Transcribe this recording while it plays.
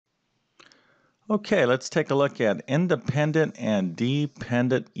Okay, let's take a look at independent and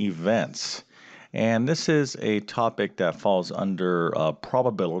dependent events. And this is a topic that falls under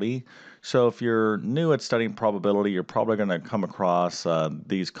probability. So, if you're new at studying probability, you're probably going to come across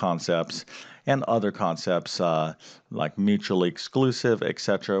these concepts and other concepts like mutually exclusive,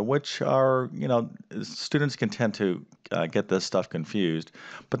 etc., which are, students can tend to get this stuff confused.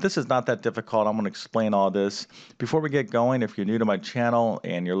 But this is not that difficult. I'm going to explain all this. Before we get going, if you're new to my channel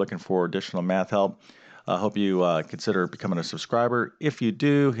and you're looking for additional math help, I hope you consider becoming a subscriber. If you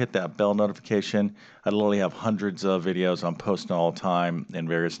do, hit that bell notification. I literally have hundreds of videos I'm posting all the time in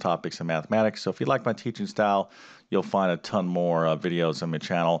various topics in mathematics. So if you like my teaching style, you'll find a ton more videos on my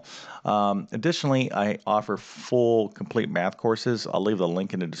channel. Additionally, I offer full, complete math courses. I'll leave the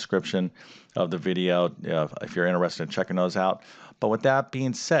link in the description of the video if you're interested in checking those out. But with that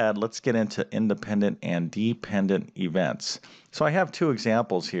being said, let's get into independent and dependent events. So I have two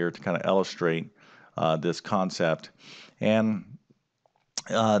examples here to kind of illustrate this concept. And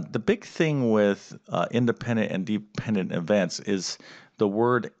the big thing with independent and dependent events is the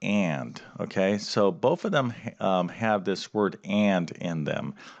word and. Okay, so both of them have this word and in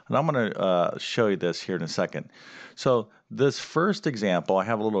them. And I'm going to show you this here in a second. So this first example, I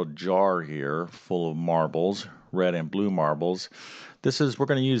have a little jar here full of marbles, red and blue marbles. We're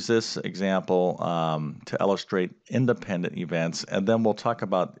going to use this example to illustrate independent events, and then we'll talk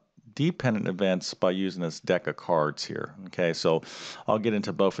about dependent events by using this deck of cards here. Okay, so I'll get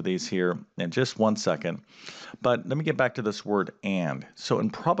into both of these here in just 1 second. But let me get back to this word and. So in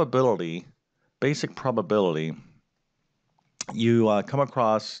probability, basic probability, you come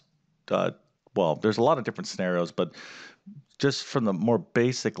across, well, there's a lot of different scenarios, but just from the more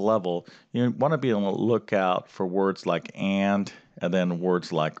basic level, you want to be on the lookout for words like and then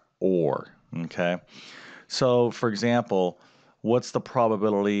words like or. Okay, so for example, what's the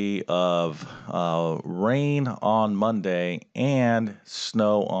probability of rain on Monday and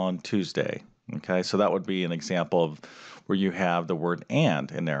snow on Tuesday? Okay, so that would be an example of where you have the word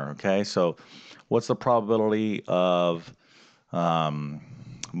and in there. Okay, so what's the probability of my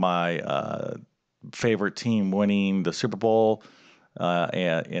favorite team winning the Super Bowl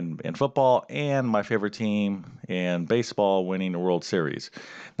in football, and my favorite team in baseball winning the World Series?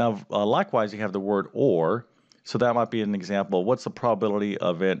 Now, likewise, you have the word or, so that might be an example. What's the probability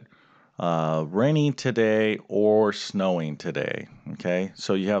of it raining today or snowing today? Okay,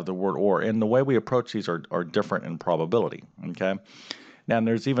 so you have the word or, and the way we approach these are different in probability. Okay, now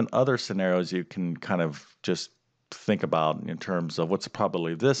there's even other scenarios you can kind of just think about in terms of what's the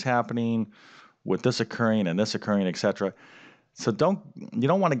probability of this happening, with this occurring and this occurring, etc. So you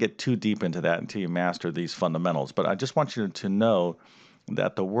don't want to get too deep into that until you master these fundamentals. But I just want you to know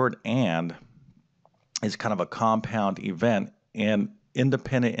that the word and is kind of a compound event, and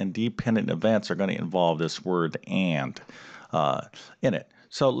independent and dependent events are going to involve this word and in it.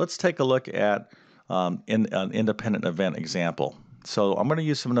 So let's take a look at in an independent event example. So I'm going to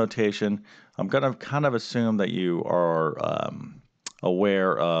use some notation. I'm going to kind of assume that you are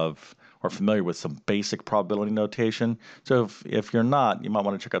aware of or familiar with some basic probability notation. So if you're not, you might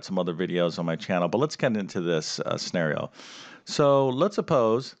want to check out some other videos on my channel. But let's get into this scenario. So let's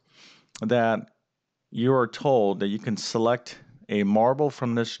suppose that you are told that you can select a marble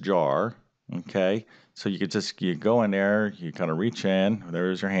from this jar. Okay, so you go in there, you kind of reach in,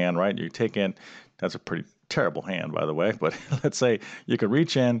 there's your hand, right? You take in, that's a pretty terrible hand, by the way, but let's say you can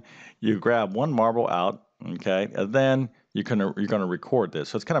reach in, you grab one marble out, okay, and then you're gonna record this.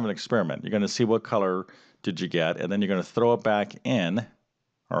 So it's kind of an experiment. You're gonna see what color did you get, and then you're gonna throw it back in.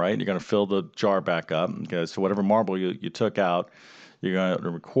 All right, you're gonna fill the jar back up. Okay, so whatever marble you took out, you're going to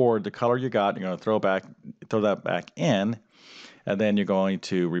record the color you got. You're going to throw that back in, and then you're going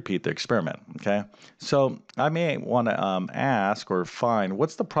to repeat the experiment. Okay. So I may want to ask or find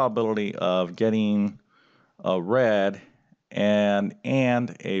what's the probability of getting a red and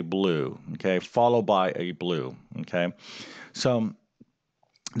a blue. Okay, followed by a blue. Okay. So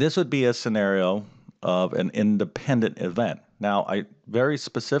this would be a scenario of an independent event. Now, I very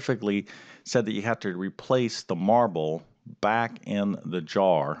specifically said that you have to replace the marble back in the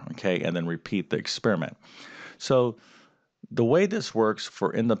jar, okay, and then repeat the experiment. So the way this works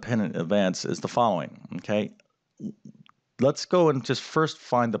for independent events is the following, okay? Let's go and just first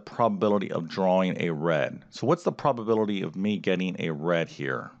find the probability of drawing a red. So what's the probability of me getting a red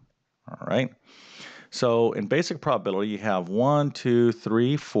here? All right. So in basic probability, you have 1, 2,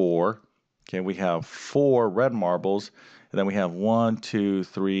 3, 4. Okay, we have 4 red marbles, and then we have 1, 2,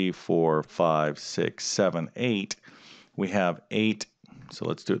 3, 4, 5, 6, 7, 8. We have 8. So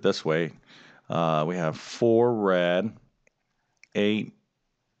let's do it this way. We have 4 red, 8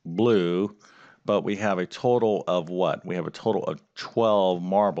 blue, but we have a total of what? We have a total of 12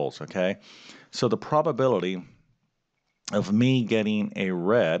 marbles, okay? So the probability of me getting a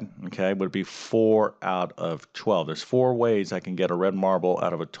red, okay, would be 4 out of 12. There's 4 ways I can get a red marble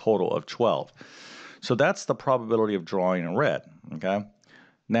out of a total of 12. So that's the probability of drawing a red, okay?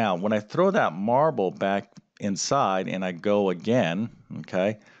 Now, when I throw that marble back inside and I go again,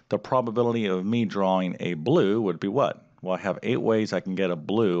 okay, the probability of me drawing a blue would be what? Well, I have 8 ways I can get a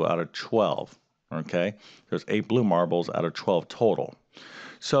blue out of 12, okay? There's 8 blue marbles out of 12 total.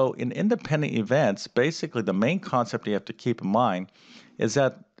 So in independent events, basically the main concept you have to keep in mind is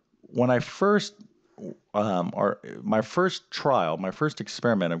that when I first, or my first trial, my first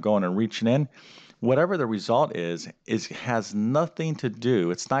experiment of going and reaching in, whatever the result is has nothing to do,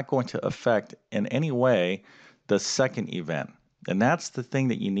 it's not going to affect in any way the second event. And that's the thing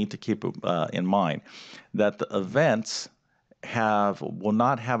that you need to keep in mind, that the events will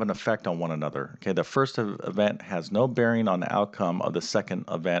not have an effect on one another. Okay, the first event has no bearing on the outcome of the second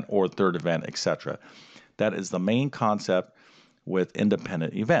event or third event, etc. That is the main concept with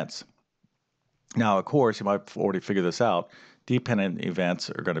independent events. Now, of course, you might have already figured this out. Dependent events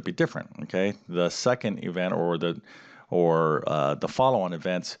are going to be different. Okay, the second event or the follow-on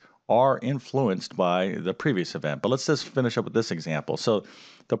events are influenced by the previous event. But let's just finish up with this example. So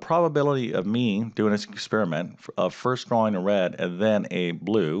the probability of me doing this experiment of first drawing a red and then a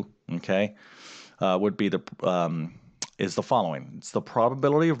blue, okay, would be is the following. It's the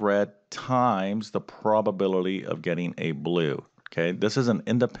probability of red times the probability of getting a blue. Okay, this is an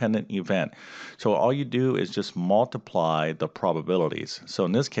independent event. So all you do is just multiply the probabilities. So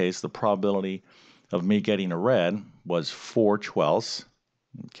in this case, the probability of me getting a red was 4/12.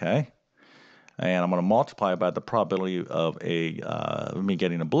 Okay, and I'm going to multiply it by the probability of me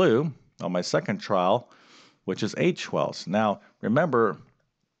getting a blue on my second trial, which is 8/12. Now, remember,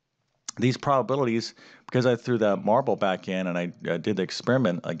 these probabilities, because I threw that marble back in and I did the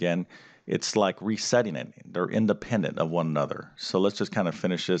experiment again, it's like resetting it. They're independent of one another. So let's just kind of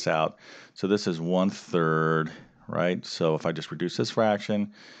finish this out. So this is 1/3, right? So if I just reduce this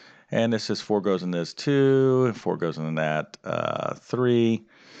fraction, and this is 4 goes in this 2, and 4 goes in that 3.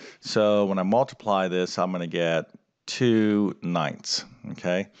 So when I multiply this, I'm going to get 2/9,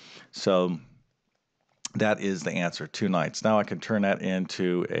 okay? So that is the answer, 2/9. Now I can turn that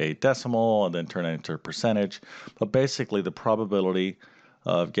into a decimal and then turn it into a percentage. But basically the probability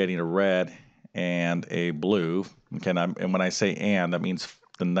of getting a red and a blue, okay, and when I say and, that means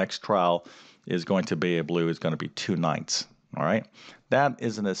the next trial is going to be a blue, is going to be 2/9. All right, that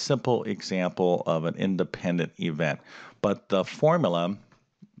is a simple example of an independent event. But the formula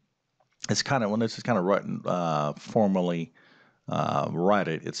is kind of, when this is kind of written, formally write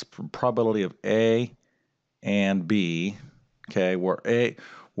it, it's probability of A and B, okay,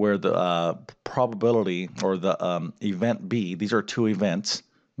 where the probability or the event B, these are two events,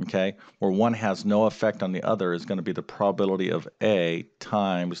 okay, where one has no effect on the other, is going to be the probability of A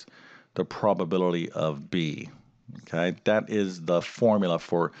times the probability of B. Okay, that is the formula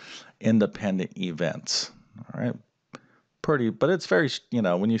for independent events. All right, but it's very,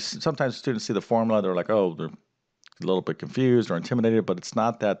 when sometimes students see the formula, they're like, oh, they're a little bit confused or intimidated, but it's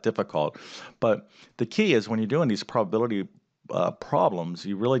not that difficult. But the key is when you're doing these probability problems,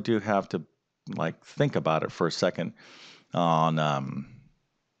 you really do have to think about it for a second on,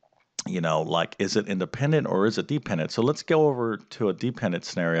 like, is it independent or is it dependent? So let's go over to a dependent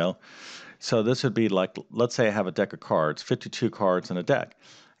scenario. So this would be like, let's say I have a deck of cards, 52 cards in a deck,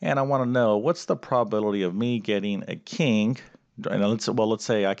 and I want to know what's the probability of me getting a king. And let's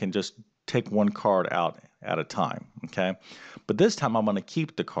say I can just take one card out at a time, okay? But this time I'm going to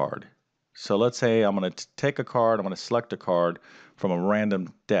keep the card. So let's say I'm going to take a card, I'm going to select a card from a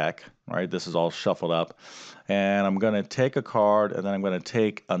random deck, right? This is all shuffled up. And I'm going to take a card, and then I'm going to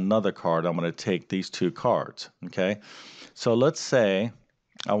take another card. I'm going to take these two cards, okay? So let's say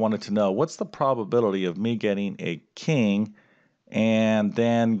I wanted to know what's the probability of me getting a king and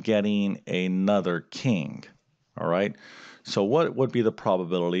then getting another king, all right? So what would be the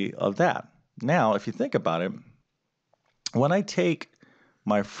probability of that? Now, if you think about it, when I take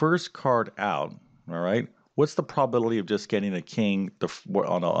my first card out, all right, what's the probability of just getting a king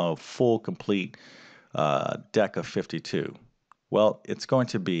on a full, complete deck of 52? Well, it's going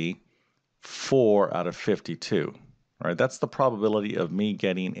to be 4 out of 52. All right, that's the probability of me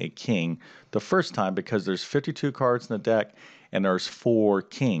getting a king the first time, because there's 52 cards in the deck and there's 4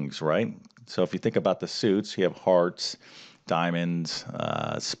 kings, right? So if you think about the suits, you have hearts, diamonds,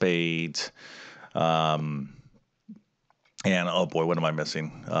 spades, and oh boy, what am I missing?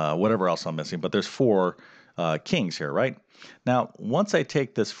 Whatever else I'm missing, but there's 4 kings here, right? Now, once I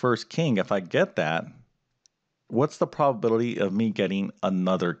take this first king, if I get that, what's the probability of me getting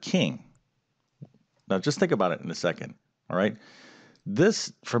another king? Now, just think about it in a second, all right?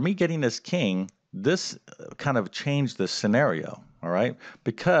 This, for me getting this king, this kind of changed the scenario, all right?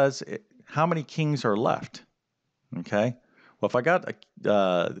 Because how many kings are left? Okay. Well, if I got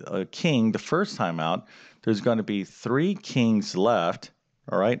a king the first time out, there's going to be 3 kings left,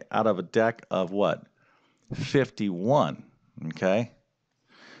 all right, out of a deck of what? 51. Okay.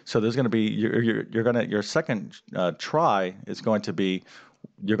 So there's going to be your second try is going to be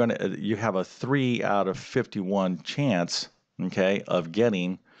you have a 3 out of 51 chance, okay, of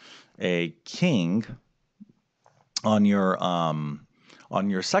getting a king on your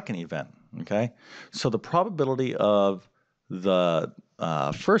second event. Okay, so the probability of the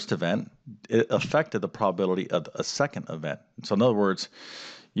first event, it affected the probability of a second event. So in other words,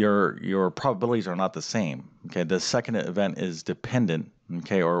 your probabilities are not the same. Okay, the second event is dependent,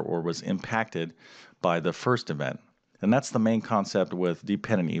 okay, or was impacted by the first event. And that's the main concept with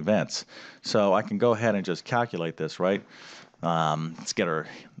dependent events. So I can go ahead and just calculate this, right? Let's get our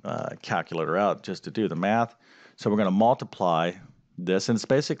calculator out just to do the math. So we're going to multiply this, and it's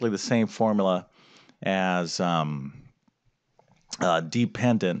basically the same formula as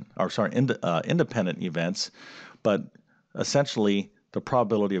independent events, but essentially the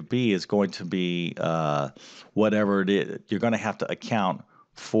probability of B is going to be whatever it is. You're going to have to account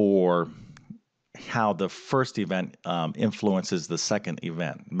for how the first event influences the second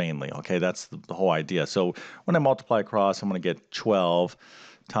event mainly. Okay, that's the whole idea. So when I multiply across, I'm going to get 12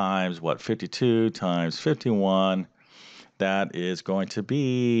 times what? 52 times 51. That is going to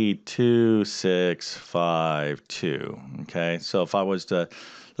be 2652. Okay, so if I was to,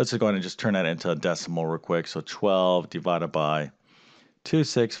 let's just go ahead and just turn that into a decimal real quick. So 12 divided by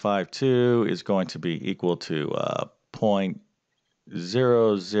 2652 is going to be equal to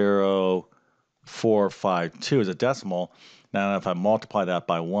 0.00452 as a decimal. Now, if I multiply that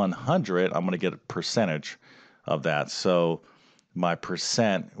by 100, I'm going to get a percentage of that. So my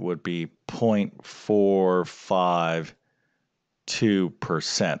percent would be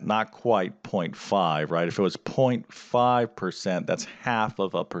 0.452%, not quite 0.5, right? If it was 0.5%, that's half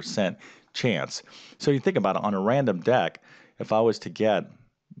of a percent chance. So you think about it, on a random deck, if I was to get,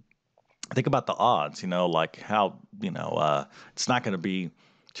 think about the odds, like how, it's not going to be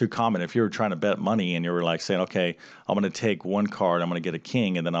too common. If you were trying to bet money and you were like saying, okay, I'm going to take one card, I'm going to get a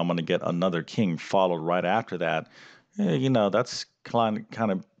king, and then I'm going to get another king followed right after that, that's kind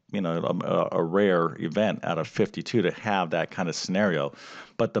of a rare event out of 52 to have that kind of scenario.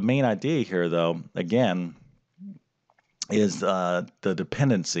 But the main idea here, though, again, is the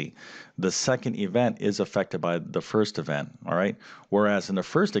dependency. The second event is affected by the first event, all right? Whereas in the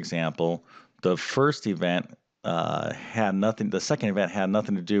first example, the first event had nothing, the second event had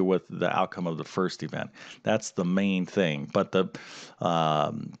nothing to do with the outcome of the first event. That's the main thing. But the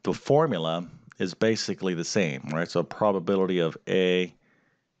formula is basically the same, right? So probability of A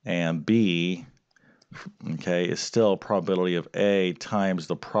and B, okay, is still probability of A times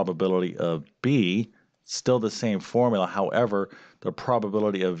the probability of B. Still the same formula. However, the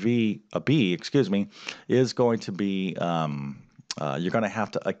probability of B, is going to be, you're going to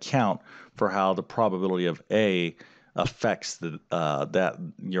have to account for how the probability of A affects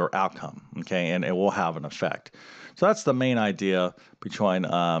your outcome, okay, and it will have an effect. So that's the main idea between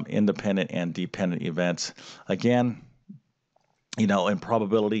independent and dependent events. Again, in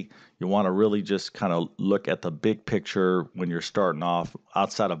probability, you want to really just kind of look at the big picture when you're starting off.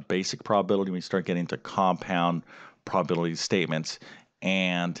 Outside of basic probability, when you start getting to compound probability statements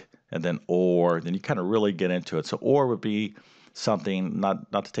and then or, then you kind of really get into it. So or would be something,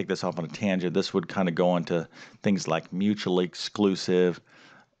 not to take this off on a tangent, this would kind of go into things like mutually exclusive,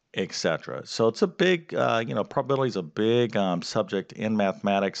 etc. So it's a big, probability is a big subject in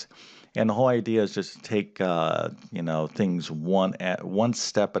mathematics, and the whole idea is just to take, things one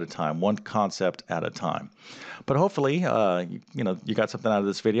step at a time, one concept at a time. But hopefully, you got something out of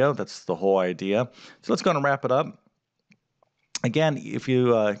this video. That's the whole idea. So let's go and wrap it up. Again, if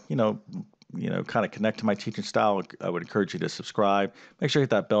you, kind of connect to my teaching style, I would encourage you to subscribe. Make sure you hit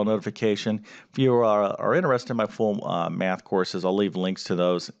that bell notification. If you are interested in my full math courses, I'll leave links to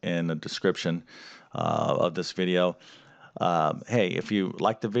those in the description of this video. Hey, if you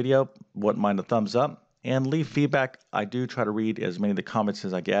like the video, wouldn't mind a thumbs up and leave feedback. I do try to read as many of the comments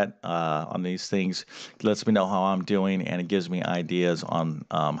as I get on these things. It lets me know how I'm doing, and it gives me ideas on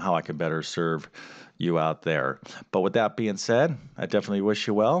how I can better serve you out there. But with that being said, I definitely wish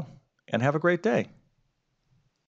you well and have a great day.